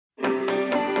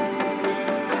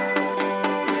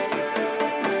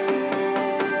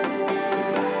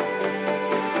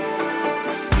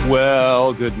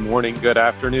Well, good morning, good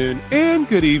afternoon, and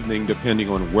good evening, depending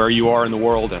on where you are in the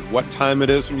world and what time it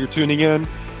is when you're tuning in.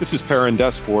 This is Perrin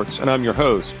Desports, and I'm your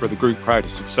host for the Group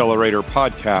Practice Accelerator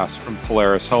podcast from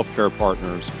Polaris Healthcare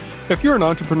Partners. If you're an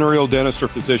entrepreneurial dentist or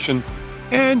physician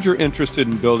and you're interested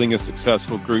in building a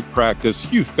successful group practice,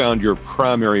 you've found your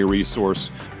primary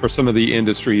resource for some of the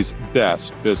industry's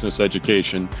best business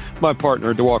education. My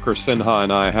partner, Diwakar Sinha,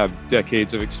 and I have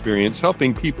decades of experience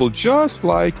helping people just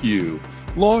like you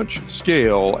launch,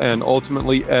 scale, and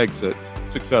ultimately exit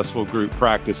successful group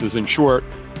practices. In short,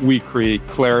 we create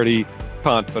clarity,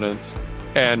 confidence,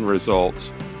 and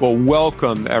results. Well,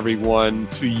 welcome everyone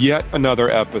to yet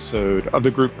another episode of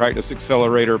the Group Practice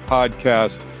Accelerator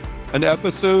podcast, an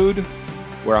episode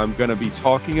where I'm going to be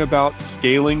talking about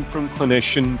scaling from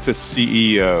clinician to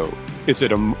CEO. Is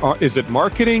it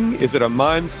marketing? Is it a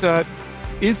mindset?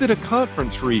 Is it a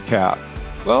conference recap?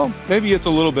 Well, maybe it's a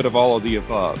little bit of all of the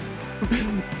above.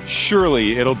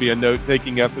 Surely it'll be a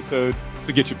note-taking episode,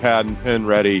 so get your pad and pen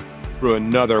ready for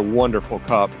another wonderful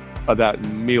cup of that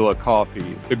Mila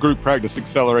coffee. The Group Practice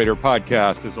Accelerator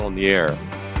podcast is on the air.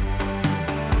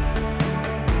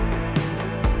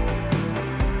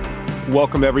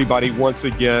 Welcome, everybody, once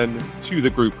again to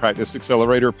the Group Practice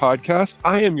Accelerator podcast.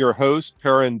 I am your host,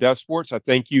 Perrin Desports. I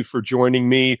thank you for joining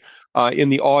me in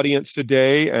the audience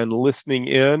today and listening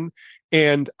in.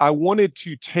 And I wanted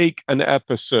to take an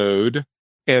episode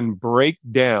and break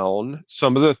down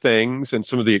some of the things and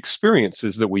some of the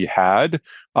experiences that we had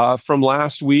from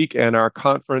last week and our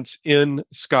conference in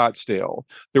Scottsdale.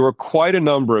 There were quite a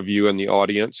number of you in the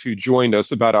audience who joined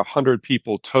us, about 100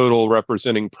 people total,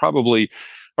 representing probably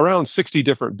around 60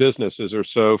 different businesses or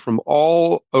so from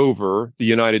all over the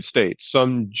United States,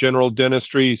 some general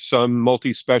dentistry, some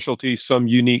multi-specialty, some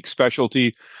unique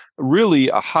specialty, really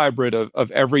a hybrid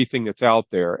of everything that's out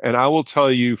there. And I will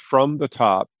tell you from the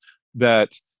top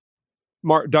that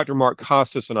Dr. Mark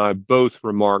Costas and I both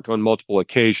remarked on multiple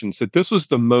occasions that this was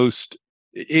the most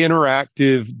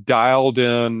interactive, dialed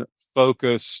in,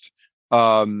 focused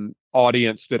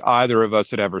audience that either of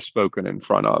us had ever spoken in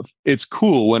front of. It's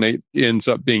cool when it ends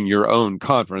up being your own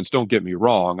conference. Don't get me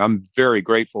wrong. I'm very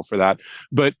grateful for that.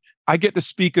 But I get to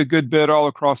speak a good bit all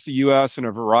across the U.S. in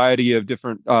a variety of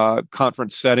different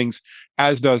conference settings,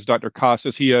 as does Dr.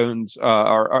 Costas. He owns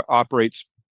or operates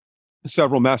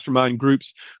several mastermind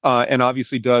groups and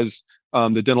obviously does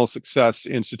the Dental Success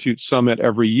Institute Summit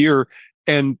every year.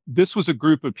 And this was a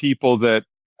group of people that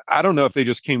I don't know if they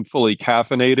just came fully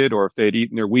caffeinated or if they'd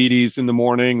eaten their Wheaties in the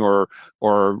morning or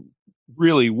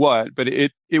really what, but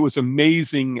it was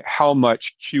amazing how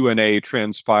much Q&A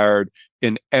transpired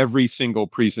in every single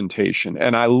presentation.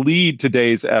 And I lead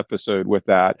today's episode with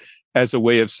that as a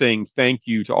way of saying thank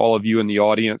you to all of you in the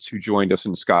audience who joined us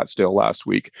in Scottsdale last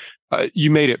week.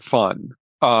 You made it fun.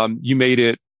 You made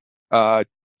it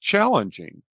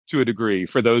challenging to a degree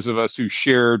for those of us who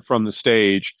shared from the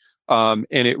stage. And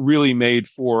it really made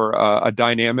for a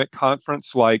dynamic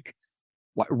conference like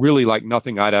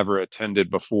nothing I'd ever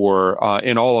attended before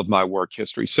in all of my work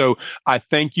history. So I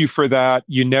thank you for that.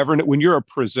 You never know, when you're a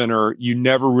presenter, you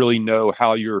never really know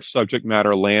how your subject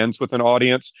matter lands with an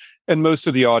audience. And most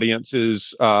of the audience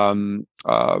is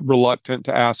reluctant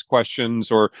to ask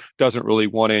questions or doesn't really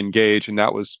want to engage. And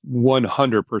that was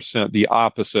 100% the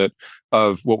opposite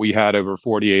of what we had over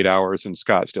 48 hours in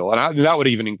Scottsdale. And that would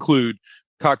even include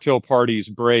cocktail parties,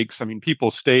 breaks. I mean,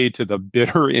 people stayed to the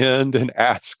bitter end and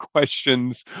asked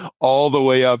questions all the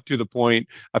way up to the point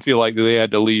I feel like they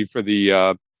had to leave for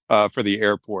the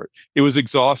airport. It was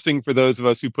exhausting for those of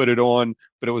us who put it on,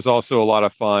 but it was also a lot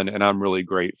of fun, and I'm really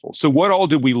grateful. So, what all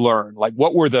did we learn? Like,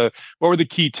 what were the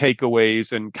key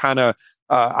takeaways? And kind of,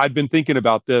 I'd been thinking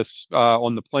about this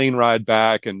on the plane ride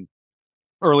back and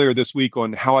earlier this week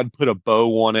on how I'd put a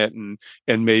bow on it and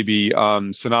maybe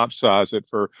synopsize it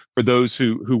for those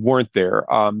who weren't there,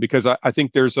 because I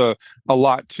think there's a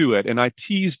lot to it. And I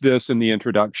teased this in the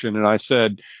introduction, and I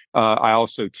said I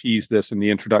also teased this in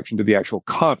the introduction to the actual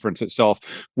conference itself,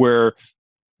 where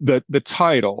the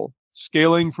title,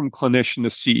 Scaling from Clinician to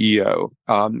CEO,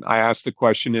 I asked the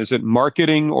question, is it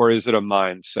marketing or is it a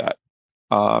mindset?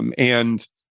 And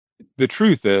the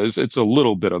truth is, it's a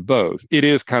little bit of both. It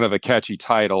is kind of a catchy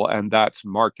title, and that's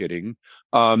marketing.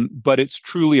 But it's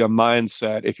truly a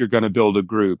mindset if you're going to build a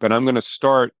group. And I'm going to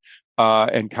start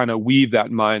and kind of weave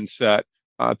that mindset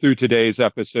through today's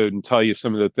episode and tell you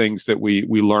some of the things that we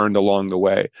learned along the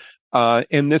way.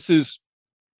 And this is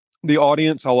the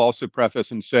audience, I'll also preface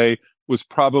and say, was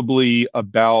probably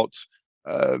about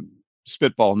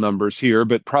spitball numbers here,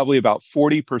 but probably about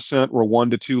 40% were 1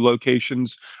 to 2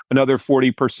 locations. Another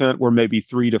 40% were maybe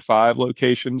 3 to 5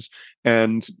 locations.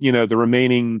 And, the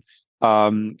remaining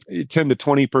 10 to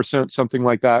 20%, something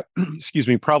like that. Excuse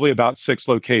me, probably about 6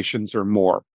 locations or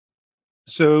more.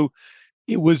 So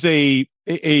it was an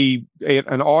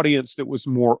audience that was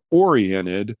more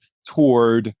oriented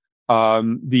toward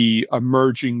the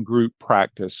emerging group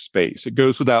practice space. It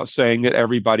goes without saying that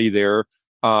everybody there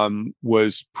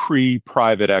was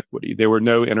pre-private equity. There were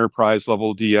no enterprise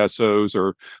level DSOs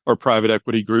or private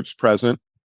equity groups present.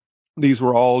 These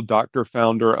were all doctor,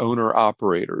 founder, owner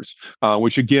operators,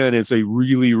 which again is a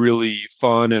really, really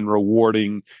fun and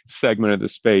rewarding segment of the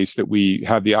space that we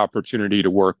have the opportunity to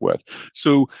work with.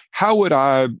 So, how would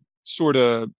I sort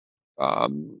of,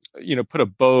 put a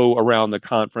bow around the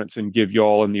conference and give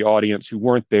y'all in the audience who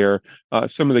weren't there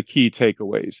some of the key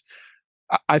takeaways?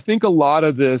 I think a lot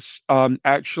of this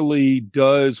actually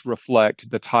does reflect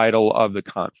the title of the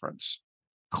conference,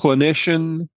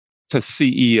 Clinician to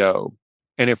CEO.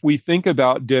 And if we think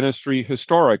about dentistry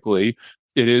historically,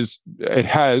 it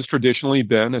has traditionally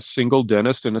been a single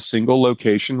dentist in a single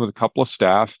location with a couple of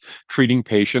staff treating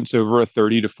patients over a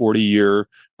 30 to 40 year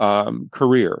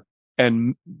career.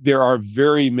 And there are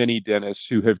very many dentists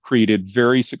who have created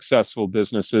very successful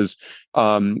businesses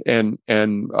and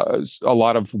a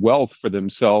lot of wealth for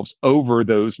themselves over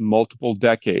those multiple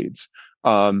decades.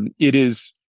 It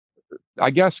is,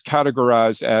 I guess,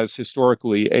 categorized as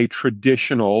historically a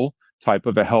traditional type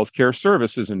of a healthcare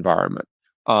services environment.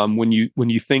 When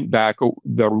you think back,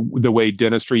 the way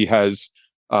dentistry has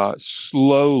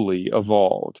slowly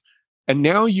evolved, and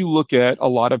now you look at a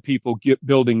lot of people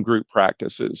building group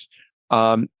practices.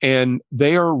 And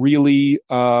they are really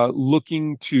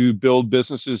looking to build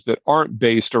businesses that aren't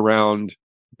based around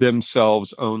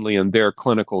themselves only and their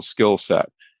clinical skill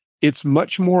set. It's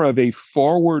much more of a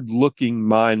forward looking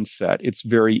mindset. It's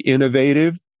very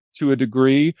innovative to a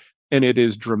degree, and it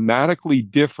is dramatically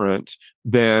different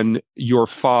than your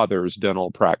father's dental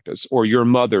practice or your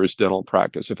mother's dental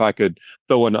practice, if I could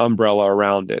throw an umbrella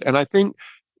around it. And I think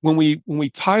when we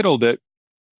titled it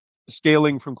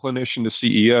Scaling from Clinician to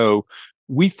CEO,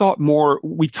 we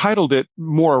titled it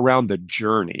more around the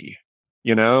journey,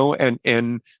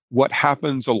 and what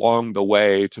happens along the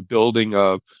way to building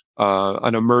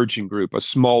an emerging group, a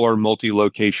smaller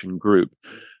multi-location group.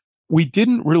 We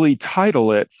didn't really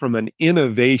title it from an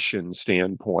innovation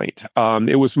standpoint.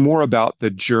 It was more about the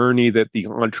journey that the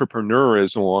entrepreneur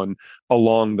is on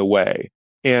along the way.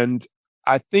 And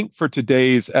I think for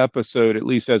today's episode, at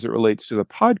least as it relates to the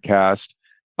podcast,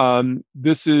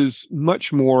 this is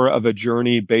much more of a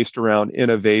journey based around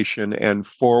innovation and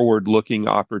forward-looking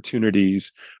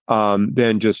opportunities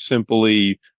than just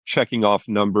simply checking off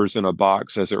numbers in a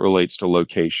box as it relates to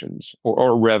locations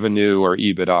or revenue or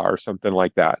EBITDA or something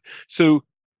like that. So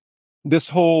this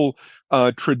whole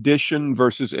tradition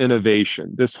versus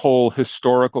innovation, this whole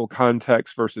historical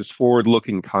context versus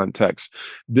forward-looking context,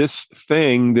 this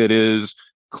thing that is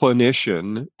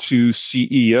clinician to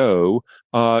CEO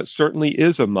certainly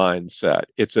is a mindset.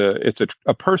 It's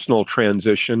a personal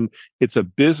transition. It's a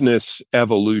business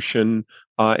evolution,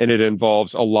 and it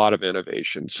involves a lot of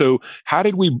innovation. So, how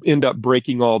did we end up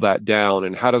breaking all that down,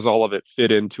 and how does all of it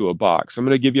fit into a box? I'm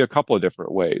going to give you a couple of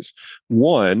different ways.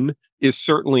 One is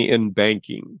certainly in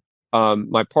banking.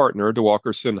 My partner,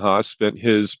 Diwakar Sinha, spent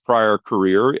his prior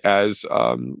career as,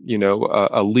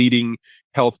 a leading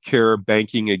healthcare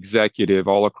banking executive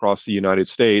all across the United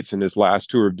States. And his last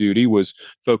tour of duty was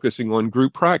focusing on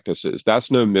group practices.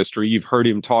 That's no mystery. You've heard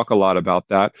him talk a lot about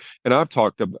that. And I've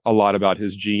talked a lot about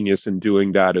his genius in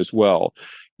doing that as well.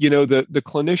 The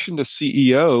clinician to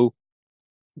CEO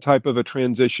type of a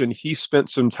transition. He spent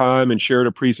some time and shared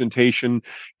a presentation.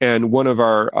 And one of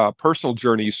our personal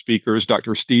journey speakers,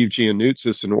 Dr. Steve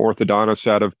Giannoutzis, an orthodontist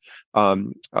out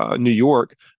of New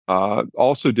York,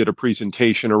 also did a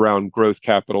presentation around growth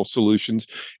capital solutions.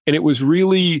 And it was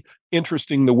really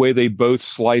interesting the way they both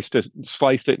sliced it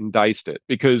and diced it.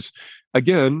 Because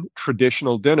again,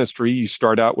 traditional dentistry, you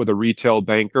start out with a retail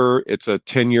banker, it's a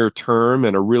 10-year term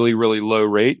and a really, really low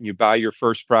rate, and you buy your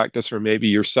first practice or maybe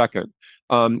your second.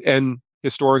 And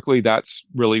historically, that's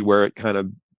really where it kind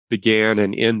of began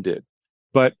and ended.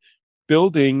 But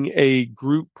building a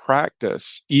group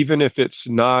practice, even if it's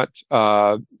not,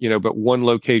 but one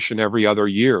location every other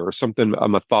year or something, a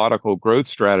methodical growth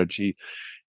strategy,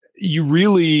 you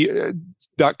really,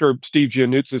 Dr. Steve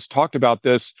Giannoutzis talked about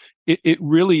this. It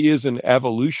really is an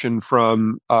evolution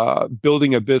from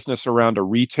building a business around a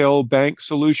retail bank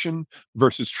solution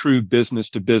versus true business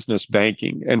to business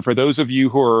banking. And for those of you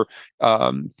who are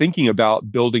thinking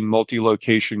about building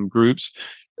multi-location groups,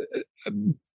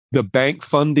 the bank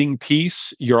funding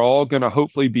piece, you're all going to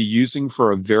hopefully be using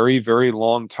for a very, very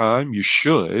long time. You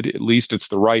should, at least it's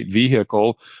the right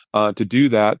vehicle to do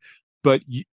that. But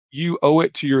you owe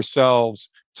it to yourselves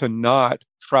to not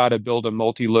try to build a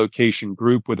multi-location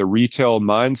group with a retail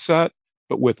mindset,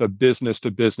 but with a business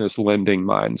to business lending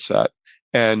mindset.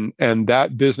 And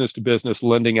that business to business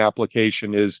lending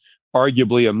application is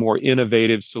arguably a more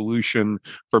innovative solution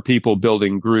for people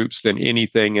building groups than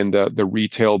anything in the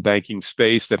retail banking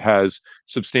space that has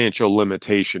substantial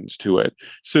limitations to it.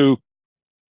 So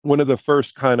one of the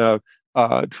first kind of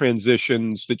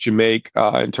transitions that you make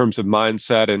in terms of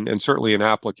mindset and certainly an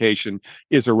application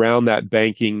is around that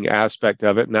banking aspect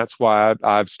of it. And that's why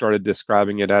I've started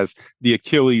describing it as the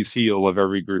Achilles heel of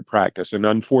every group practice. And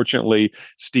unfortunately,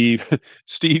 Steve,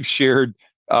 Steve shared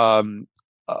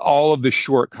all of the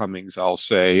shortcomings, I'll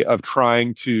say, of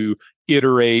trying to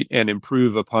iterate and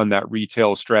improve upon that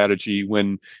retail strategy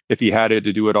when if he had it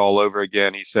to do it all over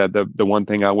again, he said the one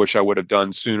thing I wish I would have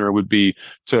done sooner would be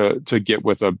to get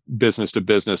with a business to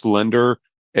business lender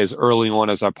as early on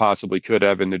as I possibly could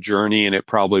have in the journey, and it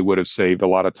probably would have saved a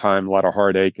lot of time, a lot of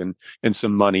heartache, and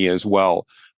some money as well.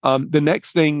 The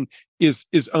next thing is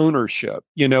ownership.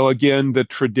 You know, again, the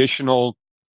traditional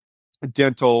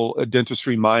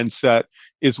dentistry mindset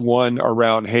is one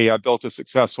around, hey, I built a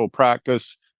successful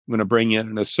practice. I'm going to bring in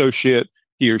an associate.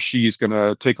 He or she is going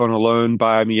to take on a loan,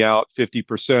 buy me out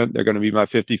 50%. They're going to be my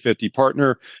 50-50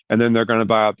 partner. And then they're going to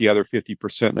buy out the other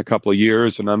 50% in a couple of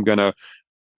years. And I'm going to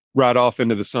ride off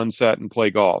into the sunset and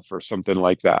play golf or something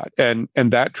like that. And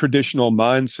that traditional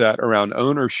mindset around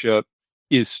ownership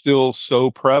is still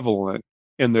so prevalent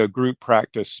in the group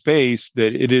practice space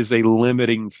that it is a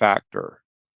limiting factor,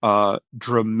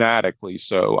 dramatically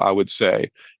so, I would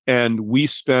say. And we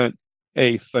spent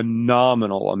a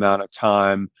phenomenal amount of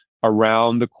time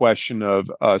around the question of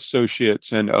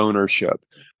associates and ownership.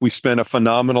 We spent a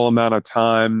phenomenal amount of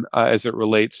time as it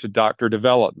relates to doctor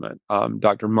development.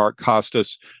 Dr. Mark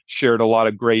Costas shared a lot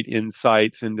of great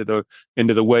insights into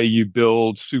the way you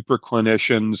build super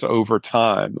clinicians over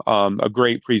time. A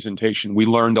great presentation. We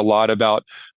learned a lot about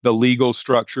the legal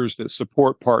structures that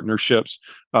support partnerships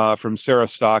from Sarah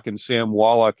Stock and Sam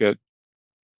Wallach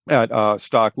at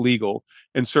Stock Legal,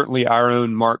 and certainly our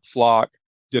own Mark Flock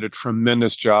did a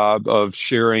tremendous job of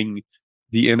sharing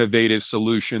the innovative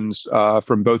solutions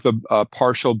from both a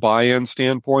partial buy-in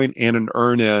standpoint and an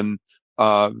earn-in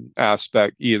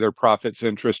aspect, either profits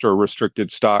interest or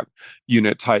restricted stock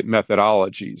unit type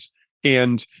methodologies.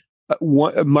 And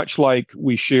much like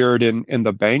we shared in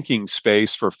the banking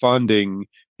space for funding,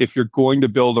 if you're going to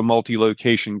build a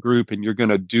multi-location group and you're going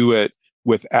to do it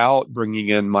without bringing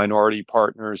in minority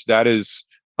partners, that is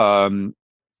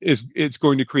it's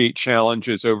going to create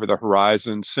challenges over the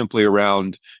horizon simply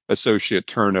around associate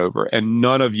turnover. And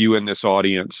none of you in this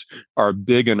audience are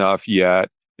big enough yet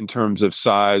in terms of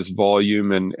size,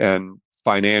 volume, and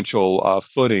financial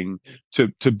footing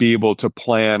to be able to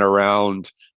plan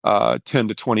around 10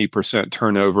 to 20%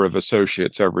 turnover of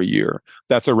associates every year.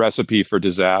 That's a recipe for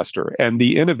disaster. And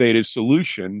the innovative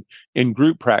solution in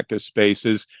group practice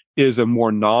spaces is a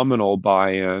more nominal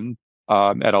buy-in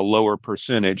at a lower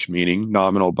percentage, meaning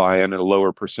nominal buy-in at a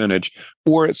lower percentage,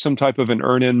 or it's some type of an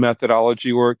earn-in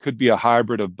methodology, or it could be a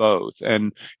hybrid of both.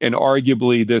 And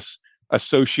arguably, this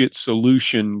associate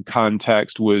solution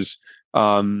context was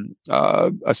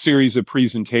a series of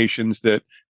presentations that,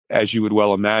 as you would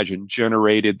well imagine,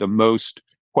 generated the most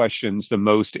questions, the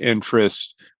most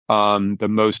interest, the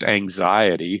most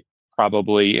anxiety,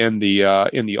 probably in the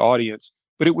audience.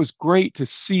 But it was great to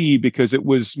see because it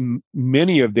was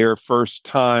many of their first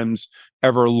times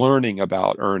ever learning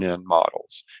about earn-in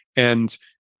models. And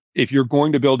if you're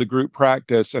going to build a group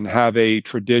practice and have a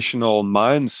traditional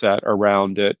mindset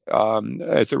around it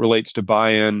as it relates to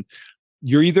buy-in,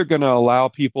 you're either going to allow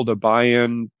people to buy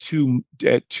in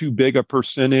at too big a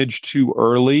percentage too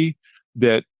early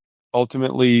that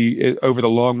ultimately over the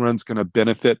long run is going to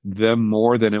benefit them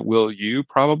more than it will you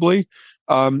probably,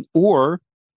 or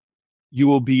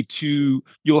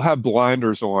you'll have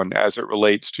blinders on as it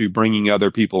relates to bringing other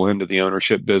people into the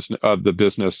ownership business of the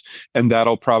business, and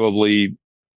that'll probably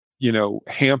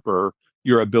hamper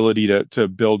your ability to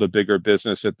build a bigger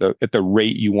business at the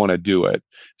rate you want to do it.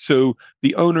 So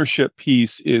the ownership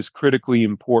piece is critically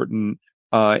important,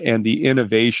 and the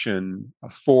innovation,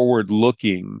 forward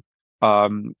looking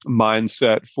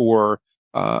mindset for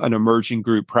an emerging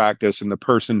group practice, and the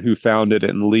person who founded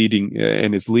it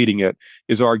and is leading it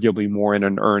is arguably more in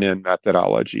an earn-in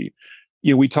methodology.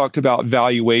 We talked about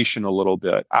valuation a little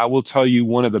bit. I will tell you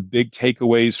one of the big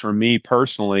takeaways for me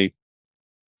personally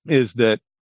is that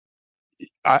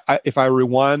if I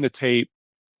rewind the tape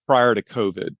prior to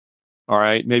COVID, all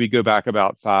right, maybe go back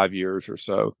about 5 years or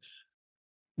so,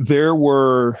 there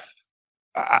were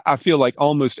I feel like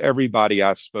almost everybody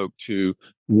I spoke to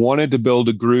wanted to build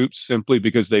a group simply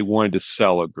because they wanted to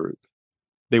sell a group.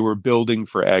 They were building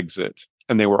for exit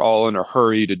and they were all in a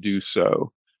hurry to do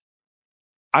so.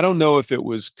 I don't know if it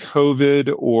was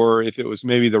COVID or if it was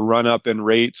maybe the run up in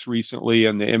rates recently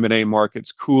and the M&A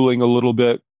markets cooling a little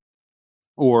bit,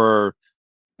 or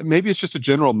maybe it's just a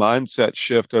general mindset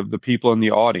shift of the people in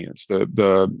the audience,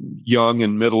 the young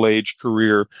and middle-aged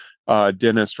career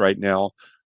dentists right now.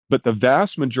 But the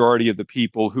vast majority of the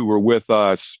people who were with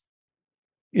us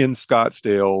in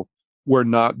Scottsdale were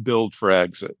not build for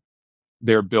exit.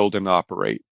 They're build and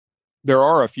operate. There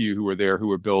are a few who were there who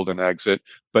were build and exit,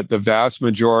 but the vast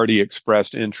majority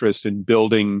expressed interest in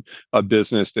building a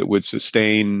business that would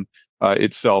sustain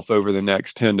itself over the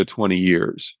next 10 to 20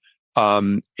 years.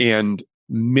 And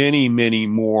many, many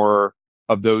more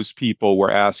of those people were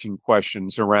asking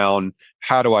questions around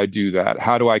how do I do that?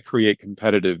 How do I create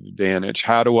competitive advantage?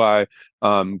 How do I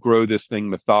grow this thing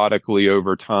methodically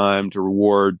over time to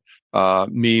reward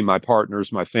me, my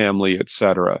partners, my family, et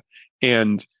cetera?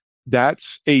 And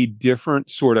that's a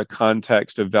different sort of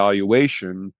context of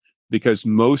valuation because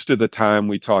most of the time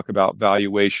we talk about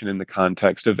valuation in the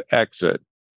context of exit.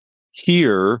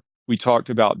 Here, we talked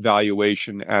about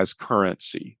valuation as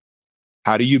currency.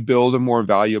 How do you build a more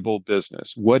valuable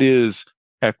business? What is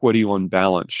equity on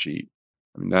balance sheet?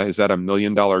 I mean, is that $1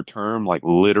 million term? Like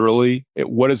literally,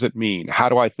 what does it mean? How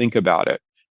do I think about it?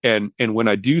 And when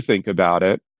I do think about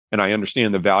it, and I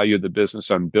understand the value of the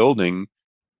business I'm building,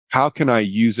 how can I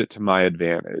use it to my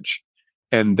advantage?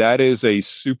 And that is a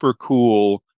super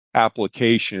cool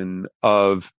application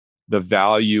of the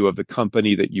value of the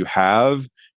company that you have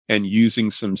and using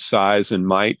some size and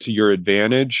might to your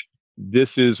advantage.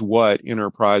 This is what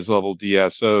enterprise level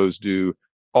DSOs do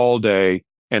all day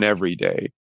and every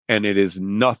day. And it is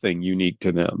nothing unique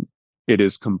to them. It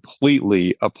is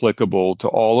completely applicable to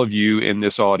all of you in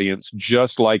this audience,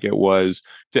 just like it was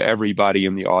to everybody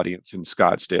in the audience in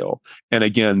Scottsdale. And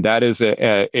again, that is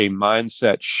a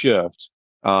mindset shift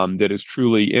that is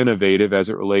truly innovative as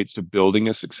it relates to building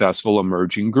a successful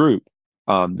emerging group.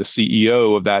 The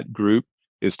CEO of that group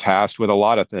is tasked with a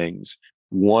lot of things,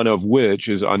 one of which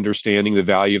is understanding the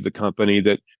value of the company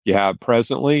that you have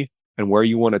presently and where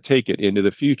you want to take it into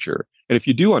the future. And if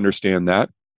you do understand that,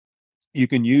 you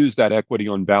can use that equity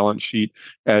on balance sheet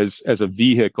as a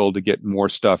vehicle to get more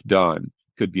stuff done.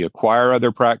 Could be acquire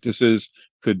other practices,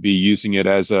 could be using it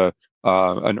as a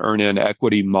an earn-in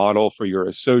equity model for your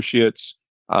associates.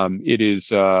 It is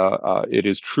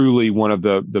truly one of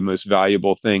the most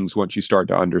valuable things once you start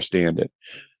to understand it.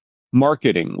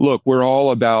 Marketing. Look, we're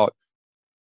all about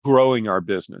growing our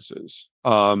businesses.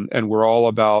 And we're all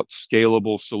about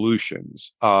scalable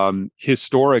solutions.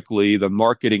 Historically, the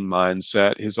marketing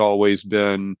mindset has always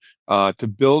been to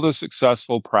build a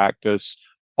successful practice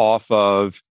off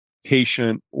of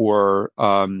patient or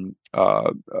other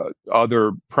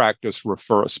practice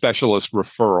specialist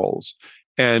referrals.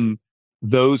 And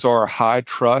those are high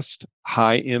trust,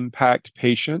 high impact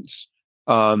patients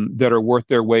that are worth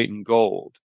their weight in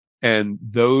gold. And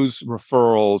those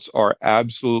referrals are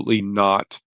absolutely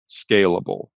not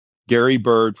scalable. Gary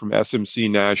Bird from SMC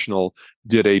National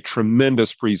did a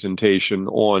tremendous presentation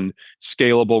on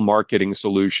scalable marketing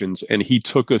solutions, and he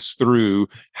took us through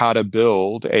how to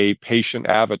build a patient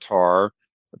avatar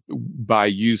by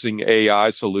using AI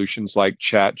solutions like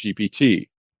ChatGPT.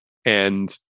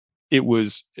 And it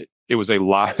was it was a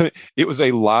live it was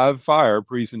a live fire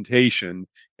presentation,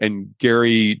 and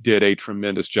Gary did a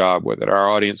tremendous job with it. Our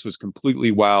audience was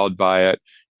completely wowed by it.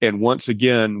 And once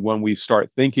again, when we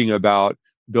start thinking about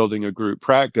building a group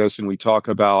practice and we talk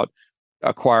about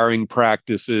acquiring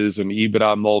practices and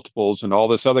EBITDA multiples and all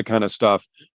this other kind of stuff,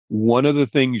 one of the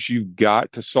things you've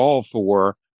got to solve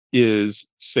for is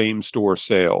same store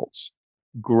sales,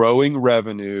 growing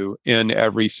revenue in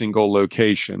every single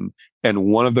location. And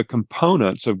one of the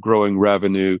components of growing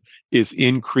revenue is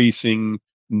increasing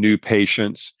new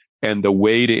patients. And the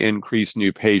way to increase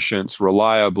new patients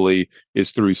reliably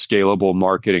is through scalable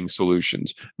marketing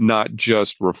solutions, not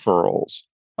just referrals.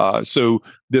 So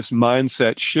this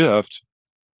mindset shift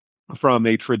from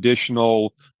a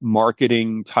traditional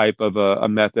marketing type of a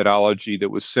methodology that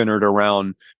was centered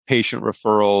around patient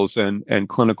referrals and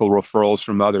clinical referrals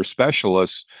from other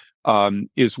specialists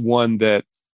is one that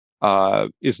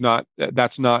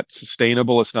that's not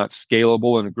sustainable. It's not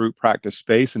scalable in a group practice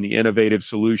space. And the innovative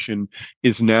solution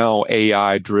is now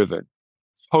AI driven.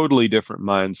 Totally different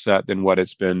mindset than what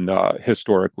it's been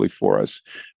historically for us.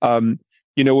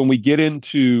 When we get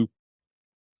into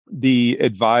the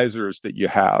advisors that you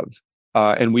have,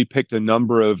 And we picked a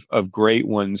number of great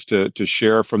ones to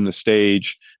share from the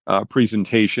stage,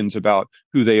 presentations about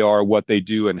who they are, what they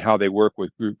do, and how they work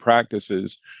with group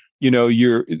practices.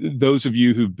 You're those of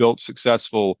you who've built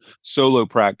successful solo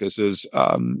practices,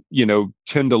 tend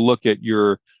to look at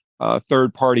your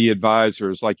third party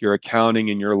advisors like your accounting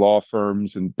and your law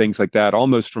firms and things like that,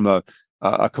 almost from a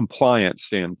compliance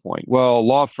standpoint. Well, a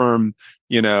law firm,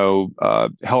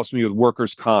 helps me with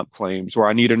workers' comp claims, or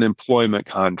I need an employment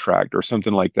contract or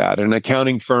something like that. An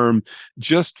accounting firm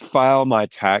just file my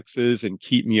taxes and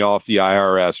keep me off the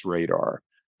IRS radar.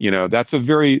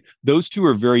 Those two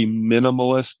are very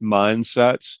minimalist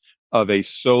mindsets of a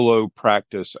solo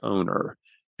practice owner.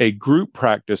 A group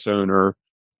practice owner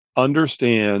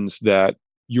understands that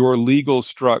your legal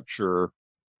structure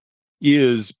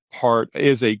is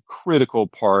a critical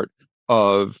part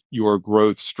of your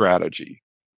growth strategy.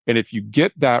 And if you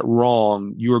get that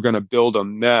wrong, you are going to build a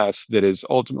mess that is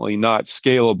ultimately not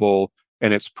scalable,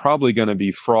 and it's probably going to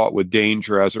be fraught with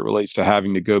danger as it relates to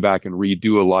having to go back and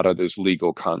redo a lot of those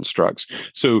legal constructs.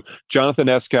 So Jonathan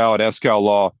Eskow at Eskow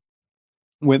Law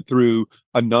went through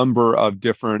a number of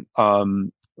different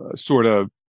sort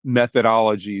of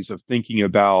methodologies of thinking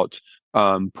about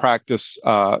practice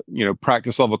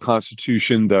level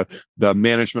constitution, the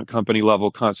management company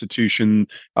level constitution,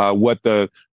 what the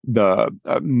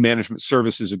management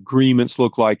services agreements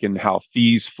look like, and how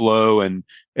fees flow, and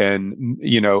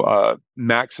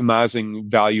maximizing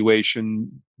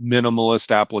valuation,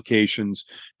 minimalist applications,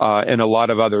 and a lot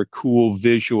of other cool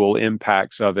visual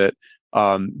impacts of it,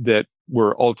 that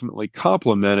were ultimately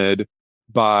complemented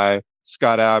by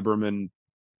Scott Aberman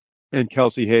and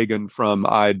Kelsey Hagan from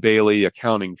Eide Bailly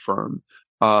accounting firm.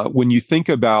 When you think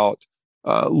about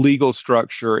legal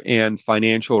structure and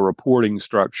financial reporting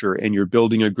structure, and you're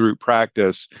building a group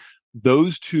practice,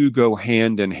 those two go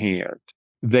hand in hand.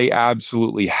 They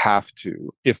absolutely have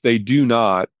to. If they do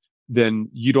not, then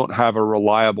you don't have a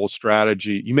reliable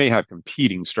strategy. You may have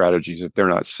competing strategies if they're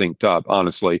not synced up,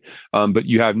 honestly, but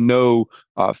you have no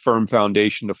firm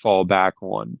foundation to fall back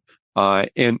on.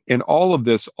 And all of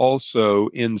this also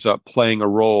ends up playing a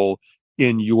role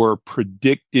in your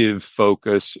predictive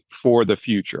focus for the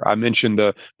future. I mentioned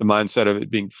the mindset of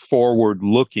it being forward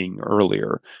looking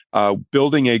earlier.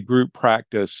 Building a group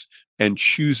practice and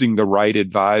choosing the right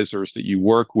advisors that you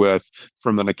work with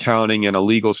from an accounting and a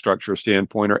legal structure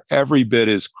standpoint are every bit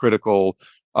as critical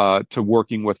to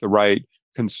working with the right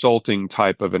consulting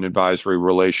type of an advisory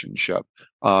relationship.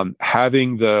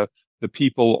 Having the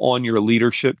people on your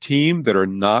leadership team that are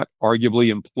not arguably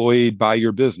employed by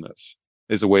your business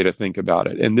is a way to think about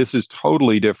it. And this is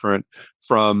totally different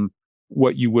from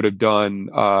what you would have done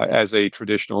as a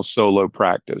traditional solo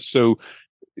practice. So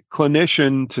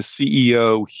clinician to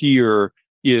CEO here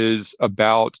is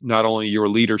about not only your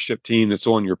leadership team that's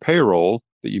on your payroll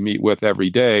that you meet with every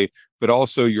day, but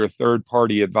also your third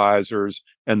party advisors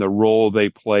and the role they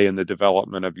play in the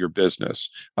development of your business.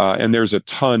 And there's a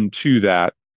ton to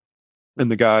that. And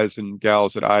the guys and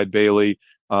gals at Eide Bailly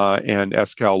and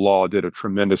Eskow Law did a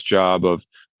tremendous job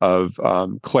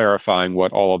of clarifying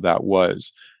what all of that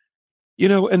was.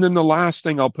 And then the last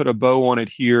thing I'll put a bow on it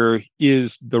here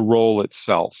is the role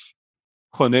itself,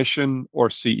 clinician or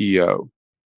CEO.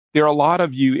 There are a lot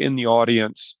of you in the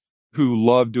audience who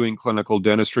love doing clinical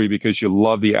dentistry because you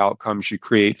love the outcomes you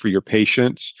create for your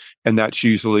patients, and that's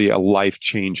usually a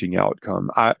life-changing outcome.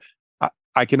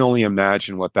 I can only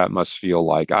imagine what that must feel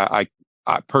like. I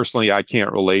personally, I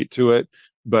can't relate to it,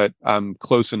 but I'm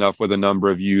close enough with a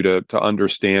number of you to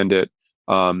understand it,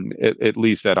 at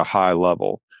least at a high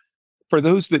level. For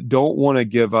those that don't want to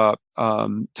give up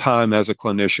time as a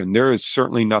clinician, there is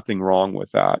certainly nothing wrong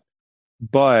with that.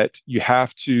 But you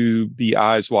have to be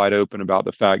eyes wide open about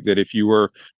the fact that if you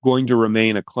were going to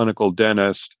remain a clinical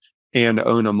dentist and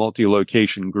own a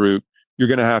multi-location group, you're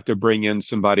going to have to bring in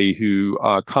somebody who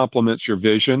complements your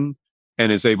vision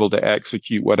and is able to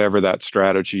execute whatever that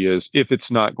strategy is, if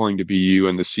it's not going to be you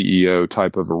in the CEO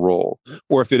type of a role,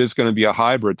 or if it is going to be a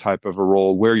hybrid type of a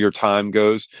role where your time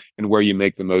goes and where you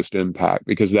make the most impact,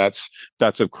 because that's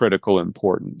of critical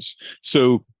importance.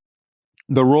 So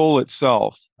the role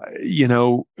itself,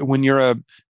 when you're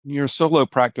a solo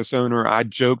practice owner, I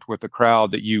joked with the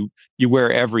crowd that you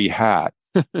wear every hat.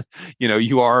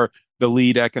 You are the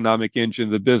lead economic engine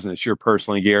of the business. You're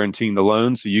personally guaranteeing the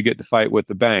loan, so you get to fight with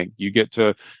the bank. You get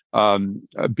to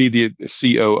be the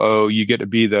COO. You get to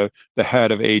be the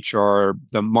head of HR,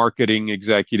 the marketing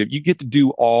executive. You get to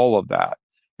do all of that.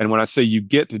 And when I say you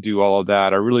get to do all of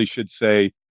that, I really should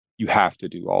say you have to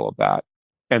do all of that.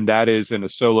 And that is in a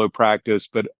solo practice,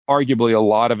 but arguably a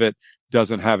lot of it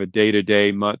doesn't have a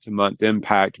day-to-day, month-to-month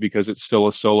impact because it's still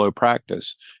a solo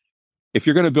practice. if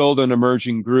you're going to build an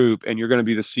emerging group and you're going to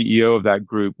be the CEO of that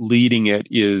group, leading it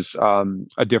is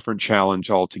a different challenge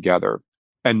altogether.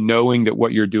 And knowing that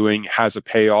what you're doing has a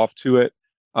payoff to it,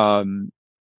 um,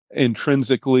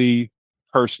 intrinsically,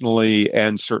 personally,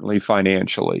 and certainly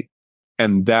financially.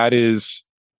 And that is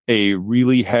a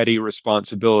really heady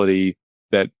responsibility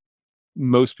that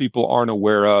most people aren't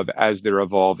aware of as they're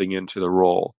evolving into the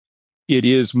role. It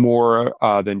is more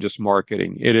than just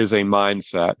marketing. It is a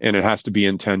mindset, and it has to be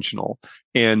intentional.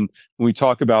 And when we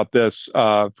talk about this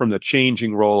from the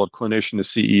changing role of clinician to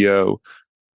CEO,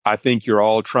 I think you're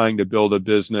all trying to build a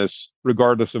business,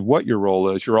 regardless of what your role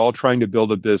is. You're all trying to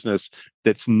build a business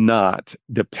that's not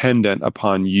dependent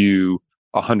upon you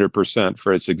 100%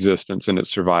 for its existence and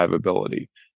its survivability.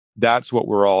 That's what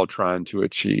we're all trying to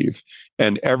achieve.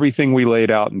 And everything we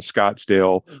laid out in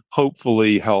Scottsdale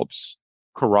hopefully helps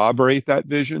corroborate that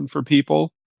vision for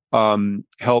people,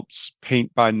 helps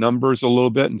paint by numbers a little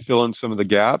bit and fill in some of the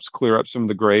gaps, clear up some of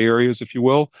the gray areas, if you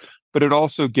will. But it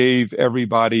also gave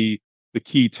everybody the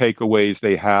key takeaways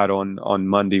they had on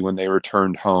Monday when they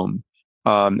returned home.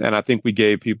 And I think we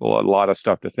gave people a lot of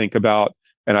stuff to think about.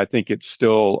 And I think it's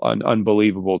still an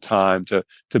unbelievable time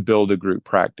to build a group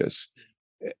practice.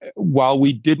 While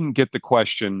we didn't get the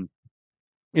question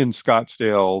in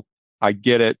Scottsdale, I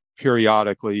get it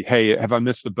periodically. Hey, have I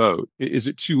missed the boat? Is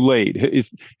it too late?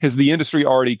 Has the industry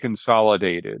already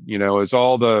consolidated? You know, is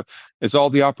all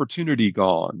the opportunity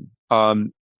gone?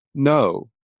 No.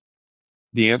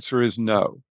 The answer is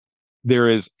no. There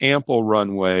is ample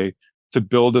runway to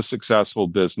build a successful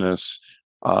business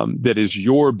that is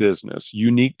your business,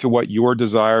 unique to what your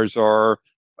desires are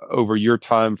over your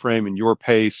time frame and your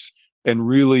pace, and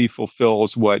really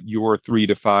fulfills what your 3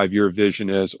 to 5 year vision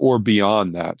is, or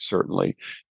beyond that, certainly.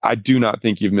 I do not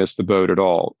think you've missed the boat at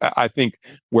all. I think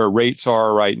where rates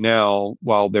are right now,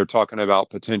 while they're talking about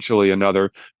potentially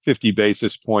another 50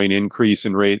 basis point increase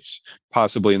in rates,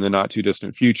 possibly in the not too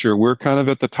distant future, we're kind of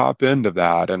at the top end of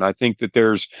that. And I think that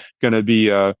there's going to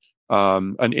be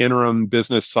an interim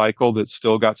business cycle that's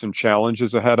still got some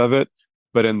challenges ahead of it.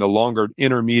 But in the longer,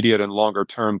 intermediate, and longer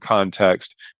term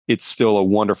context, it's still a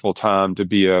wonderful time to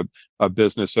be a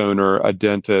business owner, a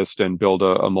dentist, and build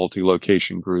a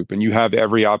multi-location group. And you have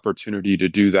every opportunity to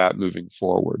do that moving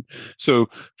forward. So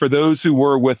for those who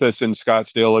were with us in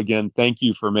Scottsdale, again, thank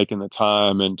you for making the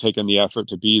time and taking the effort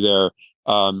to be there.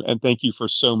 And thank you for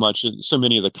so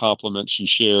many of the compliments you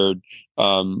shared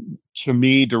to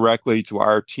me directly, to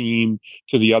our team,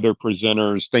 to the other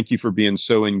presenters. Thank you for being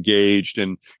so engaged,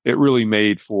 and it really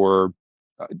made for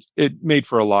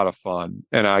a lot of fun,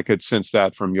 and I could sense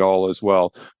that from y'all as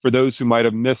well. For those who might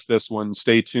have missed this one,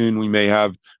 stay tuned. We may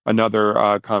have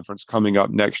another conference coming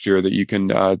up next year that you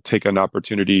can take an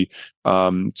opportunity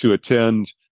to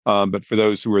attend. But for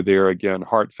those who are there, again,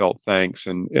 heartfelt thanks,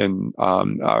 and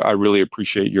I really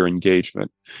appreciate your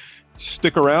engagement.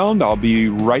 Stick around. I'll be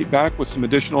right back with some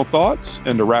additional thoughts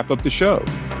and to wrap up the show.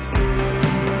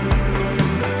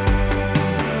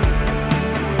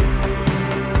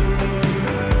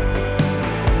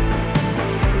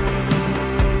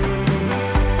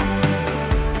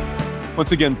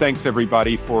 Once again, thanks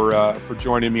everybody for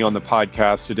joining me on the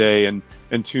podcast today and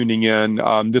tuning in.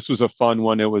 This was a fun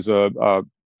one. It was a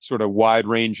sort of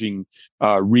wide-ranging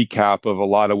recap of a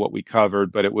lot of what we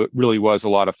covered, but it really was a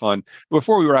lot of fun.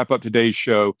 Before we wrap up today's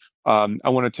show, I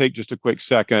want to take just a quick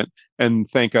second and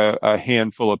thank a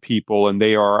handful of people, and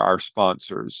they are our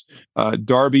sponsors.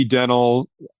 Darby Dental,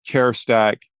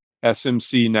 CareStack,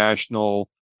 SMC National,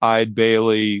 Eide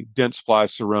Bailly, Dentsply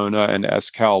Sirona, and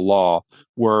SCal Law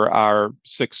were our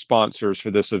 6 sponsors for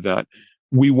this event.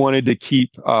 We wanted to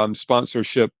keep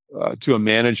sponsorship to a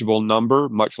manageable number,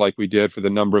 much like we did for the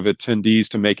number of attendees,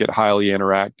 to make it highly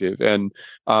interactive. And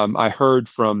I heard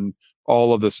from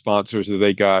all of the sponsors that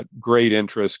they got great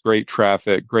interest, great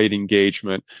traffic, great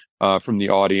engagement from the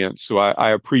audience. So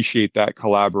I appreciate that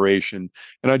collaboration.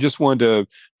 And I just wanted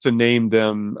to name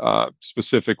them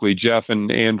specifically: Jeff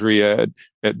and Andrea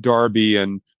at Darby,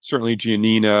 and certainly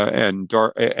Giannina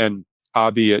and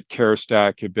Abby at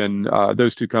CareStack have been,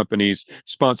 those 2 companies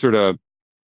sponsored a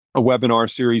webinar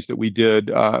series that we did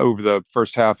over the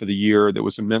first half of the year that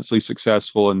was immensely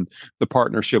successful, and the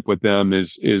partnership with them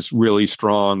is really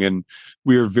strong, and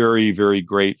we are very, very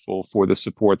grateful for the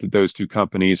support that those 2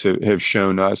 companies have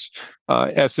shown us.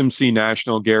 SMC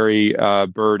National, Gary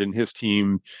Bird and his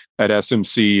team at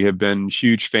SMC have been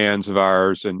huge fans of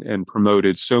ours and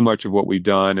promoted so much of what we've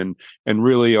done, and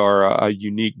really are a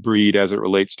unique breed as it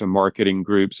relates to marketing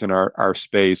groups in our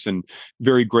space, and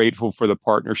very grateful for the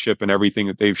partnership and everything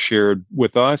that they've shared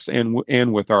with us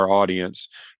and with our audience.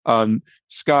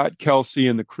 Scott Kelsey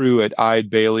and the crew at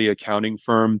Eide Bailly accounting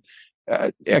firm,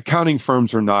 accounting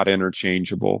firms are not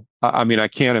interchangeable. I mean, I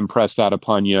can't impress that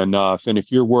upon you enough. And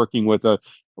if you're working with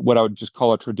what I would just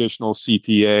call a traditional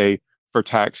CPA for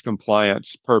tax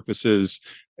compliance purposes,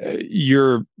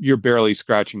 you're barely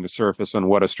scratching the surface on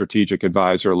what a strategic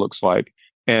advisor looks like.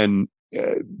 And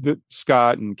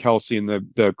Scott and Kelsey and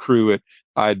the crew at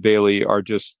Eide Bailly are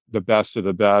just the best of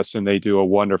the best, and they do a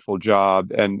wonderful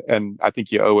job. And I think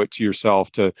you owe it to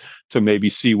yourself to maybe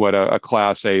see what a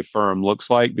Class A firm looks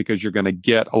like, because you're going to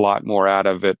get a lot more out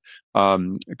of it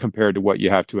compared to what you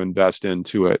have to invest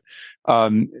into it.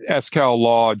 SCal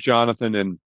Law, Jonathan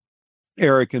and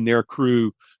Eric and their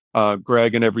crew,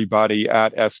 Greg and everybody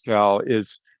at SCal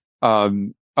is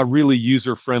a really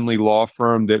user-friendly law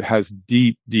firm that has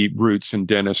deep, deep roots in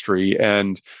dentistry.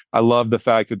 And I love the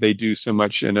fact that they do so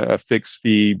much in a fixed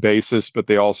fee basis, but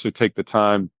they also take the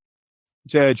time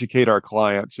to educate our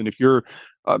clients. And if you're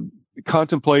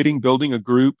contemplating building a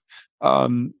group,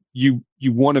 you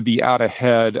want to be out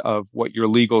ahead of what your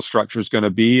legal structure is going to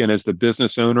be. And as the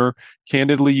business owner,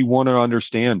 candidly, you want to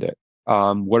understand it.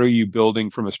 What are you building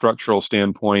from a structural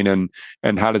standpoint,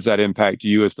 and how does that impact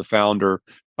you as the founder?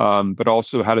 But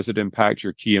also, how does it impact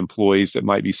your key employees that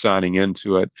might be signing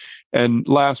into it? And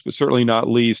last but certainly not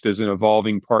least is an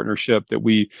evolving partnership that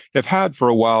we have had for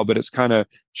a while, but it's kind of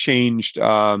changed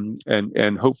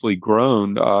and hopefully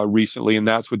grown recently, and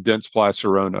that's with Dentsply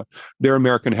Sirona. Their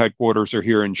American headquarters are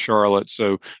here in Charlotte,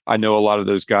 so I know a lot of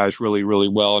those guys really, really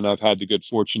well, and I've had the good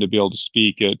fortune to be able to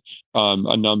speak at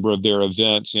a number of their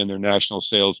events and their national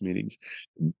sales meetings.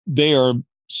 They are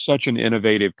such an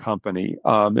innovative company,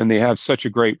 and they have such a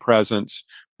great presence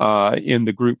in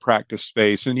the group practice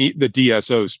space and the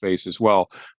DSO space as well.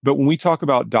 But when we talk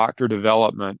about doctor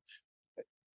development,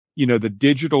 the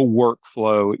digital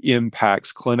workflow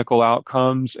impacts clinical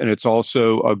outcomes, and it's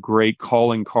also a great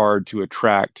calling card to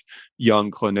attract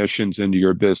young clinicians into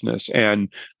your business.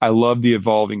 And I love the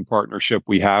evolving partnership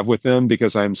we have with them,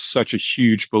 because I'm such a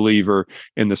huge believer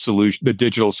in the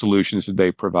digital solutions that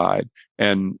they provide.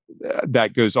 And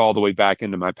that goes all the way back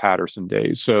into my Patterson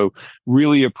days. So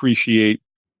really appreciate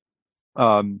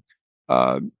Kevin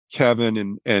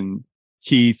and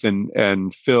Keith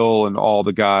and Phil and all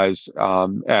the guys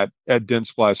at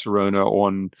Dentsply Sirona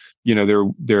on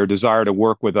their desire to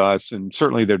work with us, and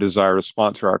certainly their desire to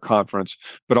sponsor our conference,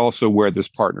 but also where this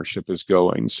partnership is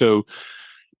going. So,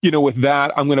 with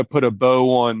that, I'm going to put a bow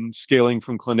on scaling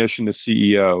from clinician to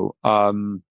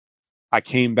CEO. I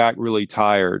came back really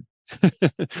tired,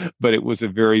 but it was a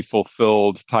very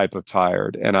fulfilled type of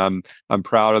tired, and I'm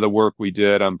proud of the work we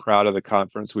did. I'm proud of the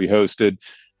conference we hosted.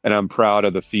 And I'm proud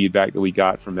of the feedback that we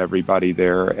got from everybody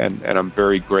there. And I'm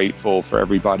very grateful for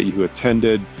everybody who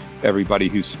attended, everybody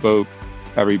who spoke,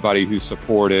 everybody who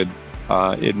supported.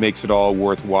 It makes it all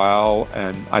worthwhile.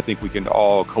 And I think we can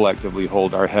all collectively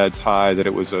hold our heads high that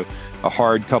it was a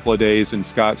hard couple of days in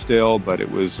Scottsdale, but it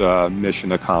was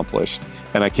mission accomplished.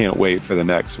 And I can't wait for the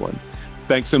next one.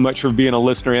 Thanks so much for being a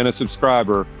listener and a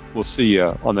subscriber. We'll see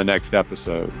you on the next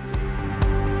episode.